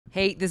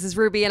Hey, this is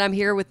Ruby, and I'm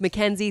here with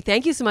MaKenzie.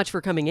 Thank you so much for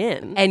coming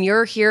in. And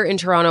you're here in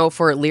Toronto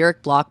for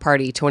Lyric Block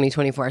Party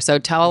 2024. So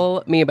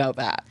tell me about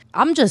that.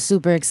 I'm just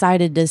super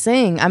excited to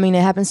sing. I mean,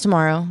 it happens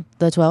tomorrow,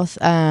 the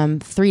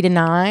 12th, 3 to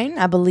 9,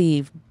 I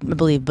believe.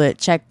 But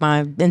check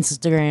my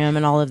Instagram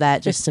and all of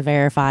that just to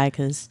verify,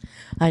 because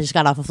I just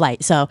got off a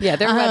flight. So yeah,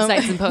 there are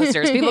websites and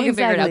posters. People can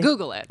figure it out.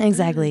 Google it.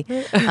 Exactly.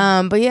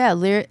 But yeah,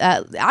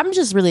 I'm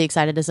just really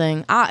excited to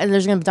sing.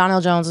 There's gonna be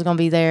Donnell Jones is gonna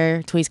be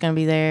there. Tweet's gonna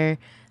be there.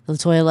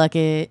 LaToya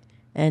Luckett,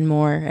 and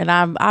more. And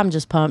I'm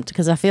just pumped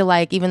because I feel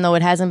like even though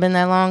it hasn't been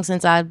that long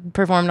since I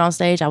performed on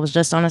stage, I was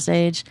just on a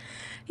stage,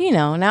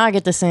 now I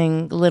get to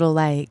sing little,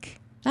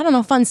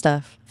 fun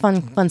stuff,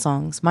 fun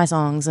songs, my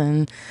songs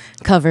and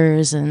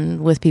covers,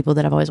 and with people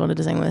that I've always wanted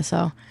to sing with.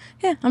 So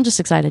yeah, I'm just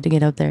excited to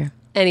get up there.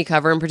 Any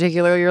cover in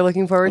particular you're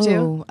looking forward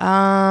to?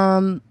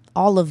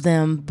 All of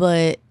them,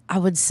 but I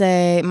would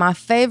say my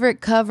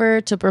favorite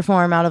cover to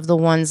perform out of the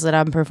ones that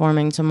I'm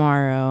performing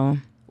tomorrow,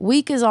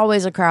 Week is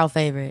always a crowd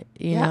favorite,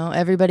 you know.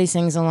 Everybody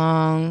sings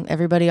along.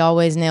 Everybody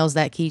always nails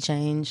that key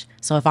change.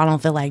 So if I don't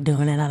feel like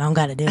doing it, I don't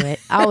got to do it.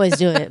 I always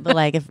do it. But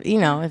if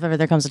ever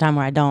there comes a time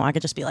where I don't, I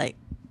could just be like,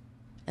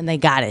 and they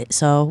got it.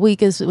 So Week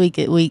by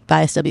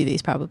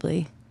SWVs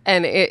probably.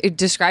 And it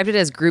described it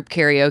as group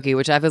karaoke,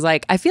 which I was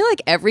like, I feel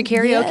like every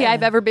karaoke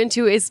I've ever been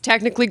to is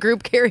technically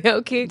group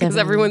karaoke because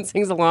everyone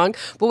sings along.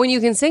 But when you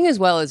can sing as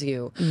well as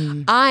you,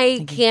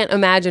 I can't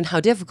imagine how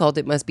difficult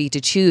it must be to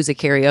choose a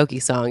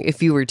karaoke song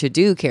if you were to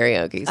do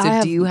karaoke.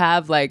 So do you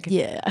have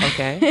Yeah.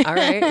 Okay. All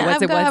right.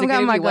 What's it going to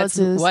be?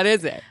 What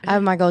is it? I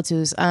have my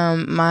go-tos.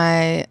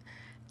 My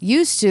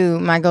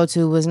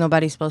go-to was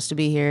Nobody's Supposed to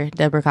Be Here,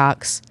 Deborah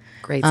Cox.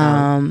 Great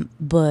song.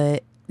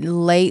 But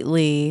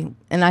lately,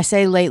 and I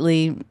say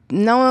lately,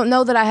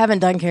 know that I haven't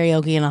done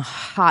karaoke in a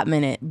hot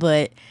minute,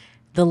 but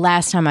the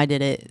last time I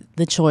did it,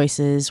 the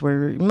choices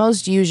were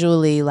most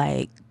usually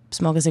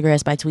Smoking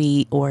Cigarettes by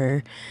Tweet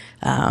or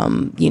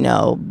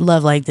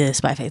Love Like This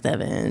by Faith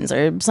Evans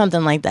or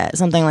something like that,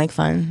 something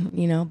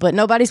fun, but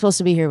Nobody's Supposed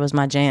to Be Here was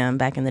my jam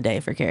back in the day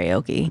for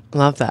karaoke.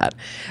 Love that.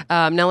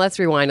 Now let's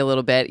rewind a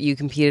little bit. You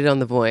competed on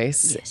The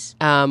Voice. Yes.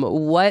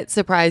 What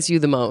surprised you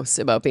the most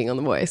about being on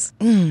The Voice?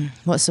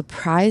 What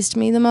surprised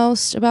me the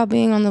most about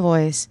being on The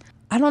Voice?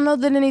 I don't know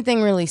that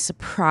anything really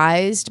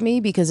surprised me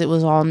because it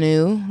was all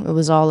new. It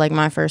was all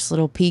my first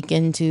little peek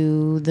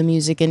into the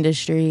music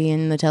industry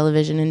and the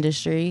television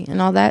industry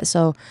and all that.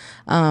 So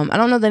I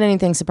don't know that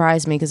anything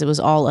surprised me because it was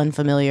all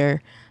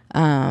unfamiliar.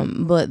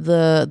 But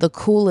the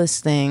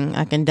coolest thing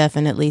I can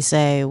definitely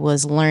say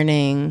was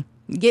getting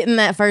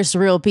that first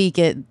real peek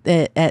at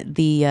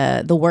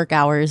the work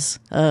hours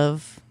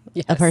of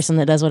a person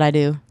that does what I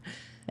do,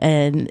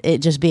 and it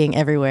just being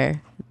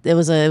everywhere. It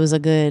was a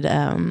good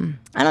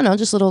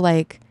just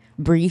little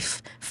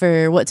brief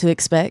for what to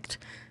expect.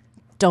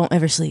 Don't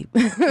ever sleep.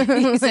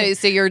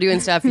 So you're doing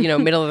stuff,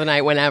 middle of the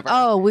night, whenever.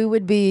 Oh, we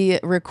would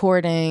be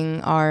recording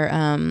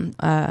our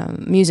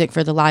music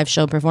for the live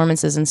show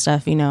performances and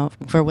stuff,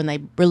 for when they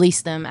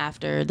release them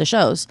after the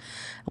shows.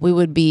 We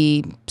would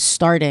be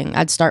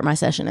I'd start my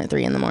session at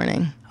 3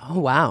 a.m. Oh,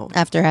 wow.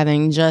 After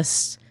having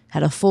just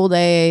had a full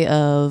day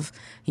of,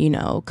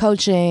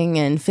 coaching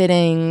and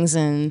fittings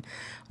and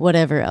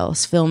whatever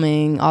else,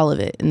 filming, all of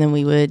it. And then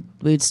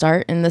we'd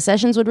start, and the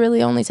sessions would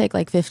really only take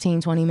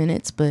 15, 20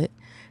 minutes, but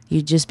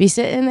you'd just be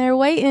sitting there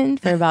waiting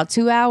for about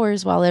 2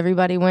 hours while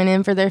everybody went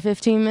in for their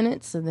 15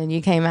 minutes, and then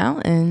you came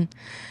out, and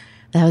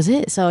that was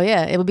it. So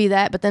yeah, it would be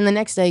that. But then the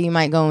next day you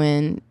might go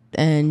in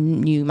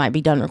and you might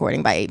be done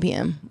recording by 8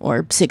 p.m.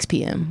 or 6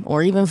 p.m.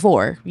 or even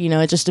 4.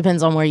 It just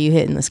depends on where you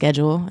hit in the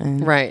schedule.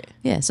 And right.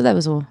 Yeah, so that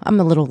was I'm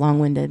a little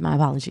long-winded. My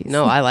apologies.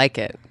 No, I like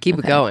it. Keep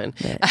it going.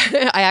 Yeah.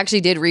 I actually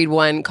did read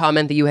one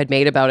comment that you had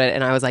made about it,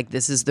 and I was like,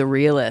 this is the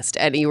realest.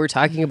 And you were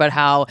talking about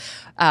how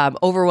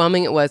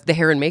overwhelming it was, the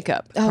hair and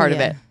makeup part of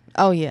it.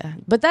 Oh, yeah.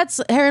 But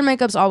hair and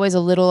makeup's always a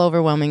little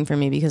overwhelming for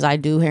me because I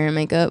do hair and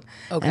makeup.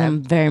 Okay. And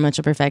I'm very much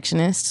a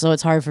perfectionist, so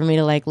it's hard for me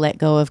to let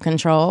go of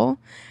control.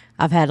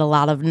 I've had a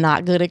lot of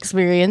not good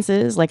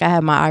experiences. I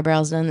had my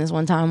eyebrows done this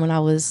one time when I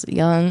was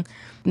young.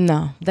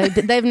 No,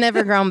 they've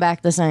never grown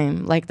back the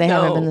same. They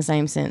haven't been the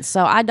same since.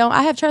 So I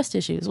have trust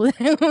issues with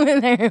hair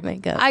and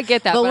makeup. I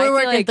get that. But we're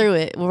working through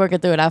it. We're working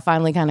through it. I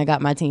finally kind of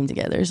got my team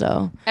together.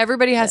 So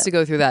everybody has to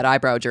go through that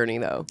eyebrow journey,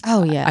 though.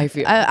 Oh, yeah. I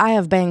feel I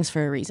have bangs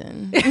for a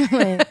reason.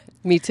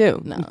 Me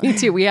too. No. Me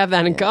too. We have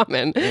that in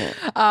common. Yeah.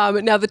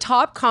 Now, the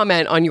top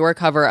comment on your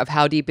cover of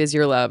How Deep Is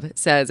Your Love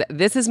says,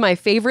 "This is my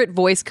favorite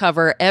Voice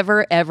cover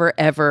ever, ever,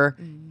 ever,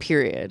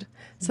 period."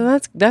 So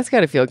that's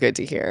got to feel good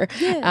to hear.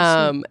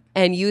 Yeah,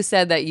 and you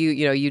said that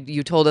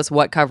you told us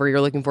what cover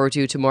you're looking forward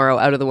to tomorrow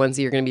out of the ones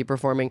that you're going to be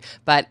performing.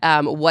 But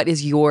what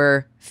is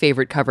your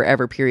favorite cover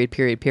ever, period,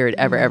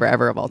 ever, ever,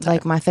 ever of all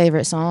time? My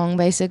favorite song,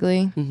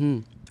 basically?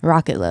 Mm-hmm.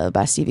 Rocket Love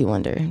by Stevie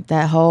Wonder.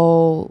 That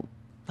whole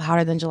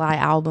Hotter Than July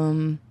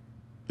album.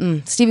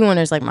 Stevie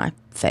Wonder is my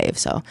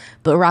fave,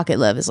 but Rocket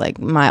Love is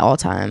my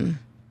all-time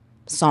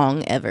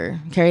song ever.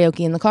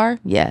 Karaoke in the car?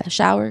 Yeah.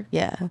 Shower?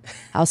 Yeah.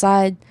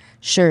 Outside?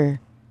 Sure.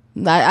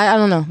 I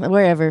don't know,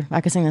 wherever.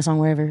 I could sing that song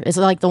wherever. It's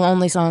like the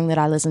only song that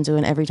I listen to,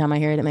 and every time I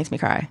hear it, it makes me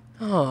cry.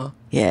 Oh,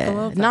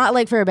 yeah. Not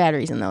like for a bad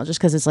reason, though, just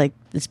because it's like,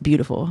 it's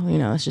beautiful. You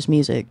know, it's just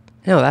music.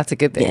 No, that's a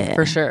good thing,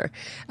 for sure.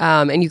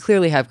 And you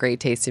clearly have great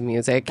taste in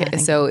music.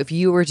 So if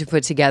you were to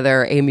put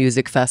together a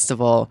music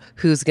festival,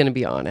 who's going to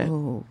be on it?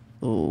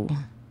 Ooh.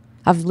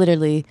 I've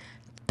literally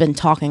been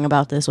talking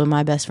about this with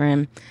my best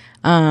friend.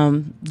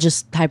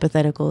 Just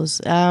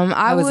hypotheticals.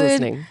 I was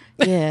listening.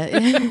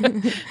 Yeah.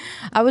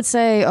 I would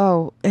say,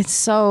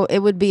 it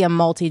would be a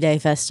multi-day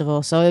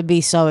festival, so it'd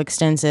be so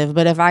extensive.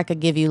 But if I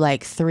could give you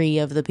like 3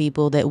 of the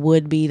people that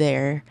would be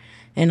there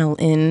in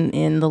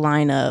the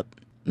lineup,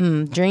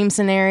 dream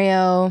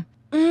scenario,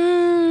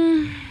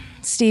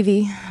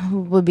 Stevie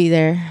would be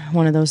there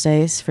one of those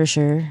days for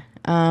sure.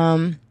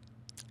 And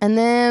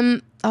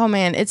then, oh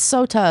man, it's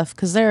so tough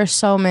because there are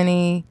so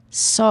many.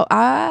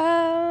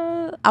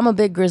 I'm a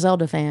big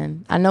Griselda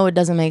fan. I know it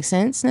doesn't make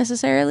sense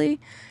necessarily,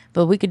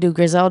 but we could do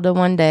Griselda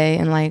one day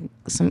and like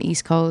some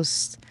East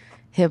Coast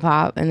hip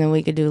hop, and then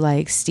we could do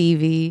like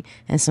Stevie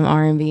and some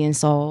R&B and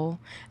soul,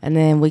 and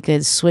then we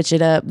could switch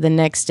it up the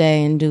next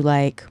day and do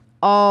like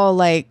all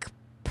like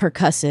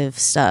percussive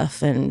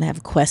stuff and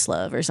have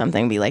Questlove or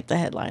something be like the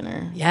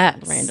headliner.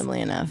 Yes.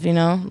 Randomly enough, you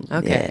know?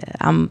 Okay.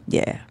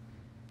 Yeah,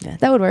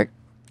 that would work.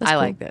 That's I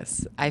cool. like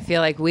this. I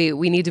feel like we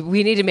need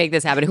to make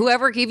this happen.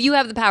 Whoever, if you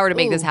have the power to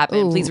make this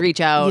happen, please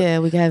reach out. Yeah,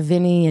 we could have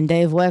Vinny and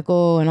Dave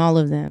Weckl and all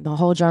of them. The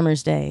whole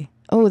drummers day.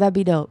 Oh, that'd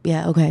be dope.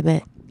 Yeah, okay,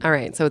 bet. All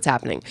right, so it's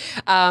happening.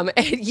 And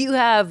you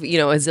have, a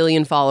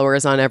zillion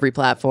followers on every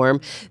platform.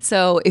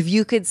 So if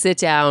you could sit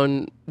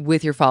down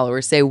with your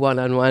followers, say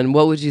one-on-one,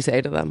 what would you say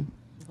to them?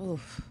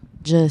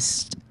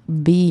 Just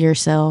be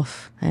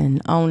yourself and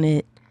own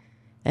it,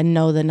 and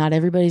know that not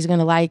everybody's going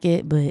to like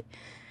it, but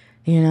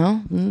at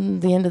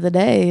the end of the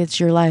day, it's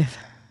your life.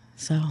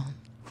 So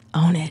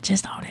own it.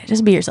 Just own it.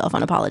 Just be yourself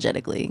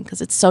unapologetically,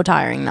 because it's so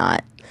tiring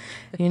not.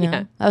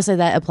 Yeah. I would say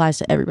that applies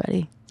to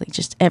everybody. Like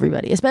just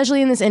everybody,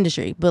 especially in this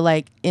industry, but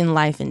like in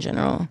life in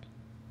general.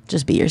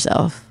 Just be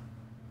yourself.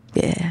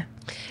 Yeah.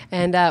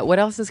 And what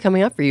else is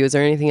coming up for you? Is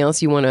there anything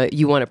else you want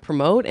to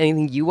promote?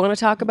 Anything you want to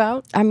talk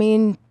about? I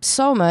mean,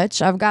 so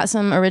much. I've got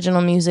some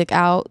original music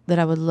out that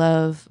I would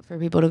love for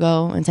people to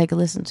go and take a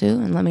listen to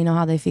and let me know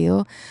how they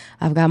feel.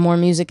 I've got more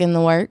music in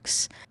the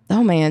works.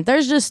 Oh man,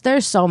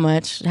 there's so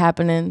much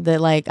happening that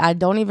like I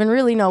don't even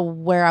really know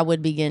where I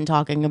would begin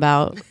talking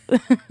about.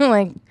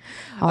 Like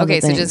all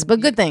the things. But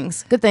good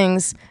things,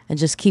 and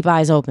just keep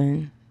eyes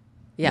open.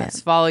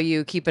 Yes, follow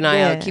you, keep an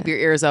eye out, keep your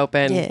ears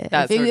open.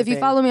 Yeah, if you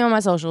follow me on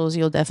my socials,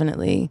 you'll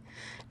definitely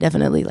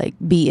like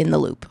be in the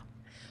loop.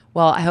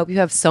 Well, I hope you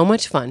have so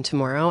much fun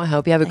tomorrow. I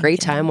hope you have a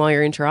great time while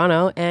you're in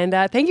Toronto, and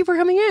thank you for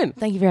coming in.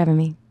 Thank you for having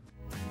me.